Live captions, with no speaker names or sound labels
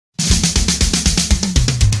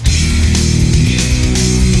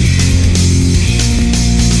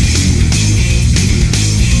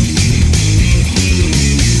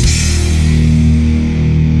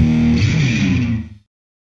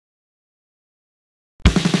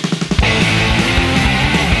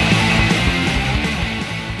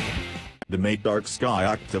The made-dark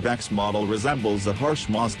Skyactiv-X model resembles a harsh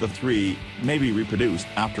Mazda 3, maybe reproduced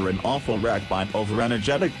after an awful wreck by an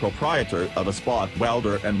over-energetic proprietor of a spot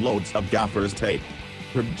welder and loads of gaffer's tape.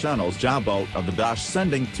 Rib channels jab out of the dash,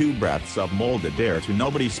 sending 2 breaths of molded air to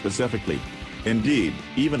nobody specifically. Indeed,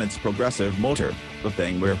 even its progressive motor, the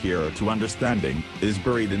thing we're here to understanding, is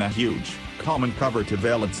buried in a huge, common cover to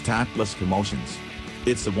veil its tactless commotions.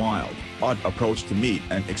 It's a wild, odd approach to meet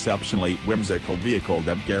an exceptionally whimsical vehicle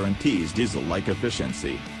that guarantees diesel-like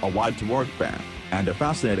efficiency, a wide torque band, and a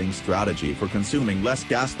fascinating strategy for consuming less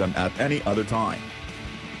gas than at any other time.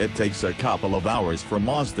 It takes a couple of hours for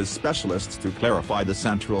Mazda's specialists to clarify the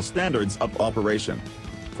central standards of operation.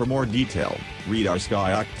 For more detail, read our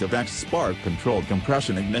Skyactiv-X Spark Controlled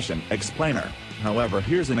Compression Ignition Explainer. However,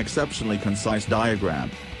 here's an exceptionally concise diagram.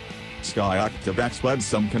 Skyactiv-X weds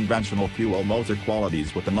some conventional fuel motor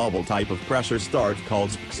qualities with a novel type of pressure start called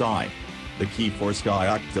SPCCI. The key for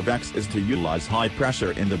Skyactiv-X is to utilize high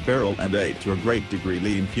pressure in the barrel and aid to a great degree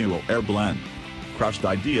lean fuel-air blend. Crushed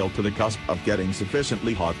ideal to the cusp of getting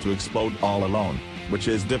sufficiently hot to explode all alone, which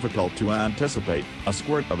is difficult to anticipate, a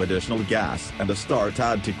squirt of additional gas and a start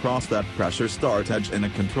add to cross that pressure start edge in a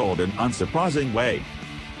controlled and unsurprising way.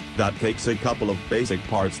 That takes a couple of basic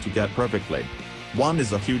parts to get perfectly. One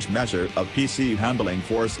is a huge measure of PC handling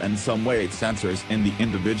force and some weight sensors in the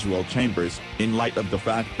individual chambers, in light of the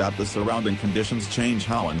fact that the surrounding conditions change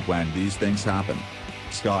how and when these things happen.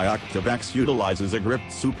 Skyactiv-X utilizes a gripped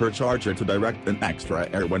supercharger to direct an extra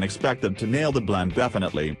air when expected to nail the blend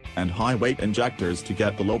definitely, and high-weight injectors to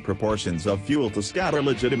get the low proportions of fuel to scatter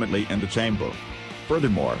legitimately in the chamber.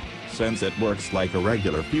 Furthermore, since it works like a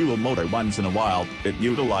regular fuel motor once in a while, it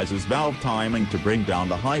utilizes valve timing to bring down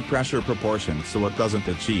the high-pressure proportion so it doesn't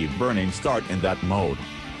achieve burning start in that mode.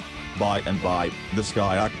 By and by, the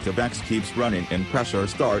Skyactiv-X keeps running in pressure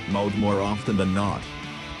start mode more often than not.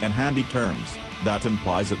 In handy terms, that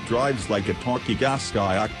implies it drives like a torquey gas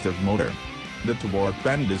Skyactiv motor. The torque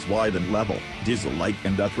bend is wide and level, diesel-like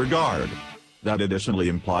in that regard. That additionally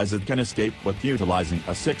implies it can escape with utilizing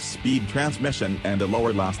a 6-speed transmission and a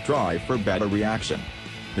lower last drive for better reaction.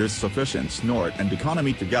 There's sufficient snort and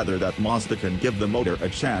economy together that Mazda can give the motor a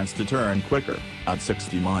chance to turn quicker. At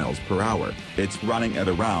 60 miles per hour, it's running at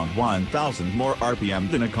around 1,000 more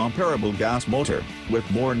RPM than a comparable gas motor, with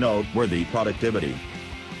more noteworthy productivity.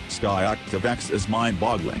 Skyactiv-X is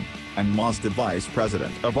mind-boggling, and Mazda Vice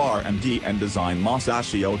President of R&D and Design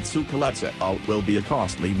Masashi Otsukaletsu will be a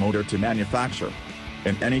costly motor to manufacture.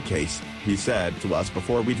 In any case, he said to us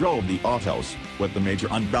before we drove the autos, with the major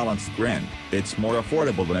unbalanced grin, it's more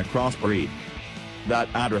affordable than a crossbreed. That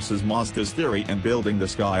addresses Mazda's theory in building the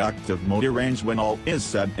Skyactiv motor range when all is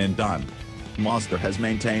said and done. Mazda has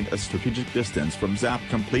maintained a strategic distance from ZAP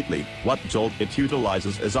completely. What jolt it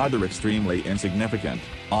utilizes is either extremely insignificant,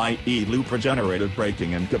 i.e. loop-regenerated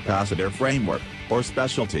braking and capacitor framework, or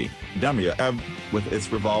specialty, DEMIA-EV, with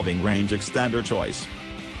its revolving range extender choice.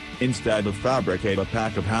 Instead of fabricate a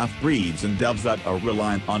pack of half-breeds and devs that are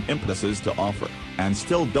reliant on impetuses to offer, and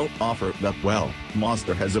still don't offer that well,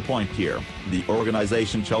 Mazda has a point here. The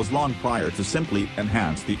organization chose long prior to simply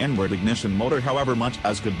enhance the inward ignition motor however much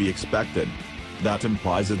as could be expected. That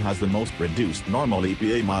implies it has the most reduced normal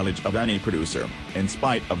EPA mileage of any producer, in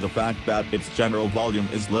spite of the fact that its general volume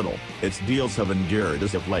is little, its deals have endured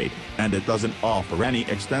as of late, and it doesn't offer any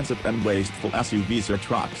extensive and wasteful SUVs or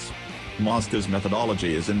trucks. Mazda's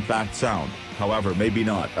methodology is in fact sound, however maybe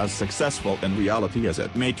not as successful in reality as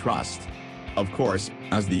it may trust. Of course,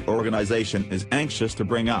 as the organization is anxious to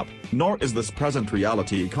bring up, nor is this present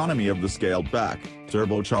reality economy of the scaled-back,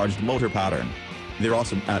 turbocharged motor pattern. They're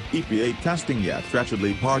awesome at EPA testing yet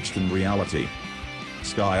wretchedly parched in reality.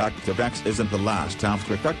 Skyactiv-X isn't the last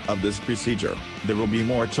after effect of this procedure. There will be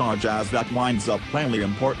more charge as that winds up plainly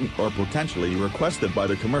important or potentially requested by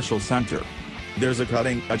the commercial center. There's a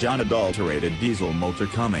cutting-edge unadulterated diesel motor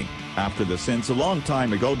coming, after the since a long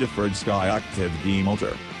time ago deferred Skyactiv-D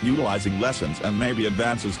motor, utilizing lessons and maybe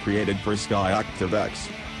advances created for Skyactiv-X.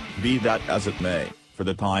 Be that as it may, for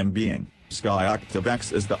the time being,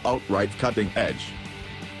 Skyactiv-X is the outright cutting edge.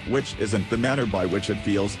 Which isn't the manner by which it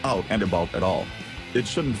feels out and about at all. It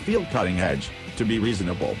shouldn't feel cutting edge, to be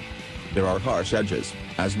reasonable. There are harsh edges,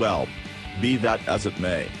 as well. Be that as it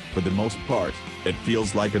may, for the most part, it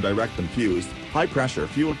feels like a direct infused, high-pressure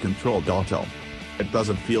fuel-controlled auto. It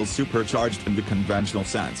doesn't feel supercharged in the conventional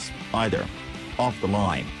sense, either. Off the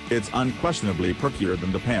line, it's unquestionably perkier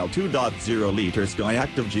than the pale 2.0-liter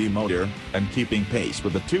Skyactiv-G motor, and keeping pace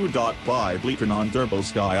with the 2.5-liter non-turbo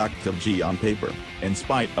Skyactiv-G on paper, in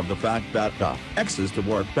spite of the fact that the X's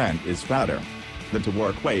torque bend is fatter. The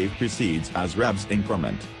torque wave proceeds as revs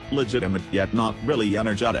increment, legitimate yet not really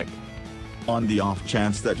energetic. On the off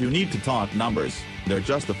chance that you need to talk numbers, they're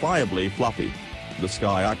justifiably fluffy. The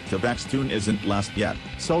Skyactiv-X tune isn't last yet,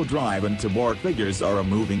 so drive-in to work figures are a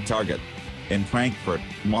moving target. In Frankfurt,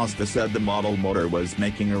 Mazda said the model motor was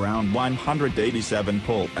making around 187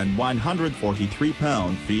 pull and 143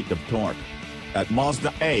 pound-feet of torque. At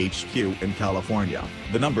Mazda HQ in California,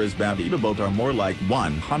 the numbers bandied about are more like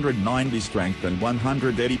 190 strength and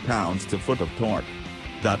 180 pounds-to-foot of torque.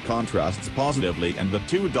 That contrasts positively in the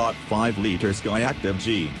 2.5-liter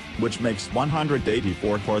Skyactiv-G, which makes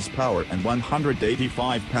 184 horsepower and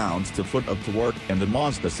 185 pounds-to-foot of torque in the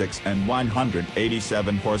Mazda 6 and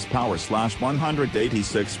 187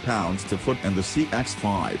 horsepower/186 pounds-to-foot in the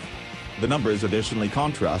CX-5. The numbers additionally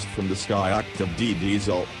contrast from the Skyactiv-D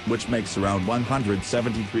diesel, which makes around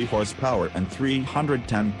 173 horsepower and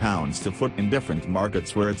 310 pounds-to-foot in different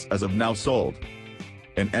markets where it's as of now sold.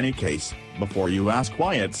 In any case, before you ask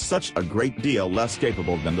why it's such a great deal less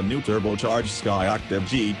capable than the new turbocharged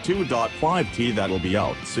Skyactiv-G 2.5T that'll be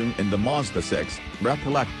out soon in the Mazda 6,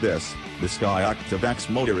 recollect this: the Skyactiv-X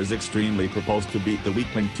motor is extremely proposed to beat the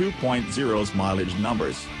weakling 2.0's mileage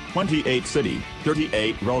numbers, 28 city,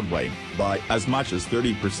 38 roadway, by as much as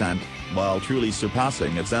 30%, while truly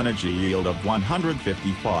surpassing its energy yield of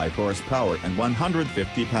 155 horsepower and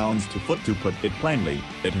 150 pounds-to-foot. To put it plainly,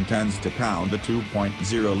 it intends to pound the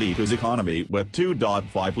 2.0 liters economy with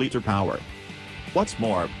 2.5-liter power. What's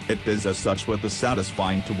more, it is as such with a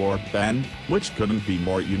satisfying torque bend, which couldn't be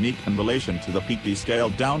more unique in relation to the PT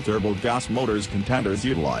scaled-down turbo gas motors contenders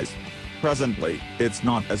utilize. Presently, it's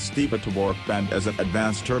not as steep a torque bend as an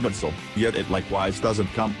advanced turbodiesel, yet it likewise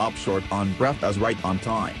doesn't come up short on breath as right on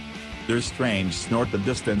time. Their strange snort, the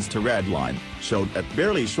distance to redline, showed at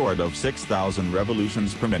barely short of 6,000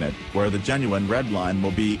 revolutions per minute. Where the genuine redline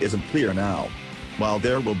will be isn't clear now. While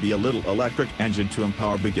there will be a little electric engine to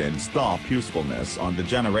empower begin-stop usefulness on the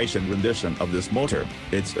generation rendition of this motor,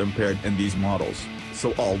 it's impaired in these models,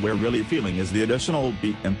 so all we're really feeling is the additional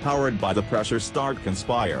beat empowered by the pressure start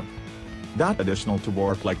conspire. That additional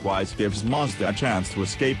torque likewise gives Mazda a chance to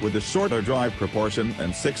escape with a shorter drive proportion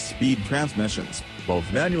and 6-speed transmissions.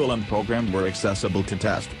 Both manual and program were accessible to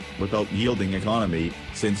test, without yielding economy,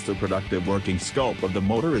 since the productive working scope of the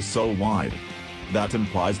motor is so wide. That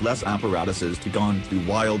implies less apparatuses to gone through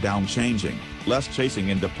while downchanging, less chasing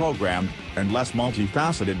in the program, and less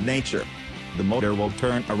multifaceted nature. The motor will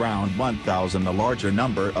turn around 1,000 a larger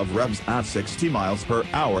number of revs at 60 miles per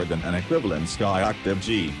hour than an equivalent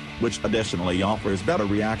Skyactiv-G, which additionally offers better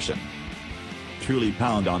reaction. Truly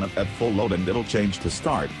pound on it at full load and it'll change to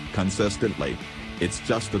start, consistently. It's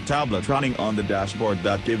just a tablet running on the dashboard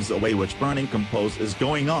that gives away which burning compose is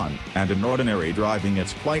going on, and in ordinary driving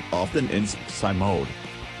it's quite often in SPCCI mode.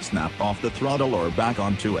 Snap off the throttle or back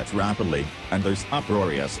onto it rapidly, and there's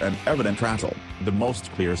uproarious and evident rattle, the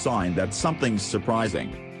most clear sign that something's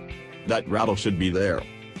surprising. That rattle should be there.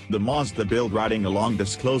 The Mazda build riding along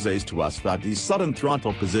discloses to us that these sudden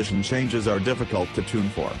throttle position changes are difficult to tune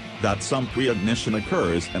for, that some pre-ignition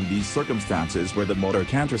occurs in these circumstances where the motor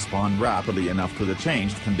can't respond rapidly enough to the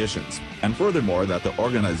changed conditions, and furthermore that the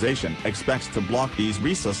organization expects to block these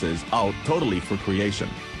recesses out totally for creation.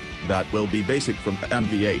 That will be basic from the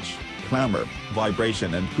NVH, clamor,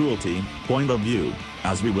 vibration and cruelty point of view,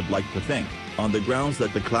 as we would like to think. On the grounds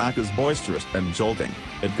that the clack is boisterous and jolting,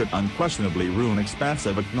 it could unquestionably ruin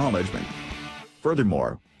expansive acknowledgement.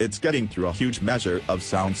 Furthermore, it's getting through a huge measure of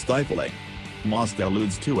sound stifling. Mazda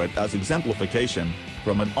alludes to it as exemplification,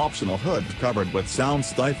 from an optional hood covered with sound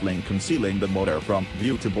stifling concealing the motor from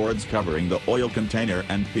view to boards covering the oil container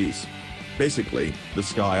and piece. Basically, the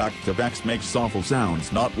Skyactiv-X makes awful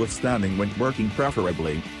sounds notwithstanding when working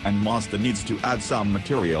preferably, and Mazda needs to add some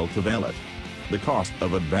material to veil it. The cost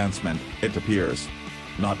of advancement, it appears.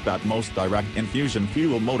 Not that most direct infusion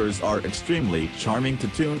fuel motors are extremely charming to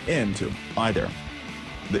tune into, either.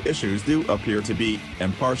 The issues do appear to be,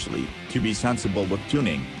 impartially, to be sensible with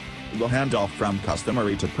tuning. The handoff from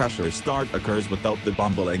customary to pressure start occurs without the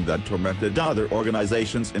bumbling that tormented other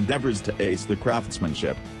organizations' endeavors to ace the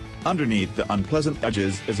craftsmanship. Underneath the unpleasant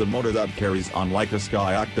edges is a motor that carries on like a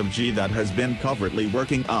Skyactiv-G that has been covertly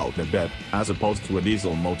working out a bit, as opposed to a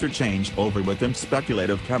diesel motor changed over with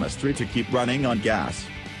speculative chemistry to keep running on gas.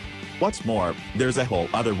 What's more, there's a whole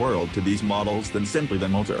other world to these models than simply the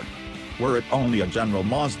motor. Were it only a general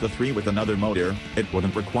Mazda 3 with another motor, it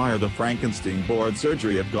wouldn't require the Frankenstein board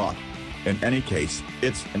surgery it got. In any case,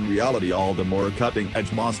 it's in reality all the more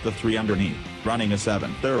cutting-edge Mazda 3 underneath, running a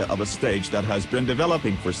 7th era of a stage that has been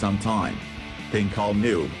developing for some time. Think all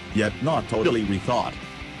new, yet not totally rethought.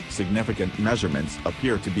 Significant measurements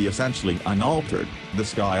appear to be essentially unaltered. The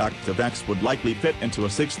Skyactiv-X would likely fit into a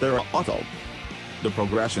 6th era auto. The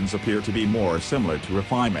progressions appear to be more similar to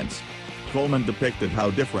refinements. Coleman depicted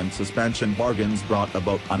how different suspension bargains brought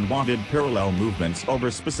about unwanted parallel movements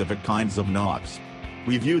over specific kinds of knobs.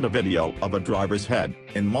 We viewed a video of a driver's head,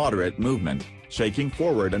 in moderate movement, shaking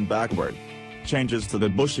forward and backward. Changes to the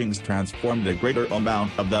bushings transformed a greater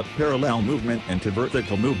amount of that parallel movement into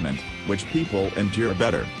vertical movement, which people endure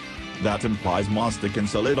better. That implies Mazda can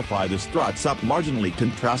solidify the struts up marginally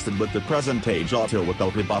contrasted with the present age Auto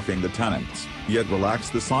without rebuffing the tenons, yet relax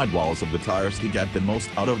the sidewalls of the tires to get the most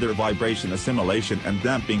out of their vibration assimilation and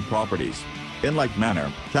damping properties. In like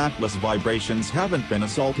manner, tactless vibrations haven't been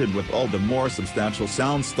assaulted with all the more substantial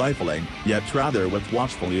sound stifling, yet rather with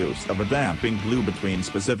watchful use of a damping glue between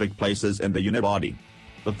specific places in the unibody.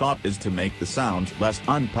 The thought is to make the sound less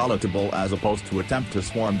unpalatable as opposed to attempt to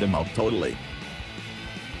swarm them out totally.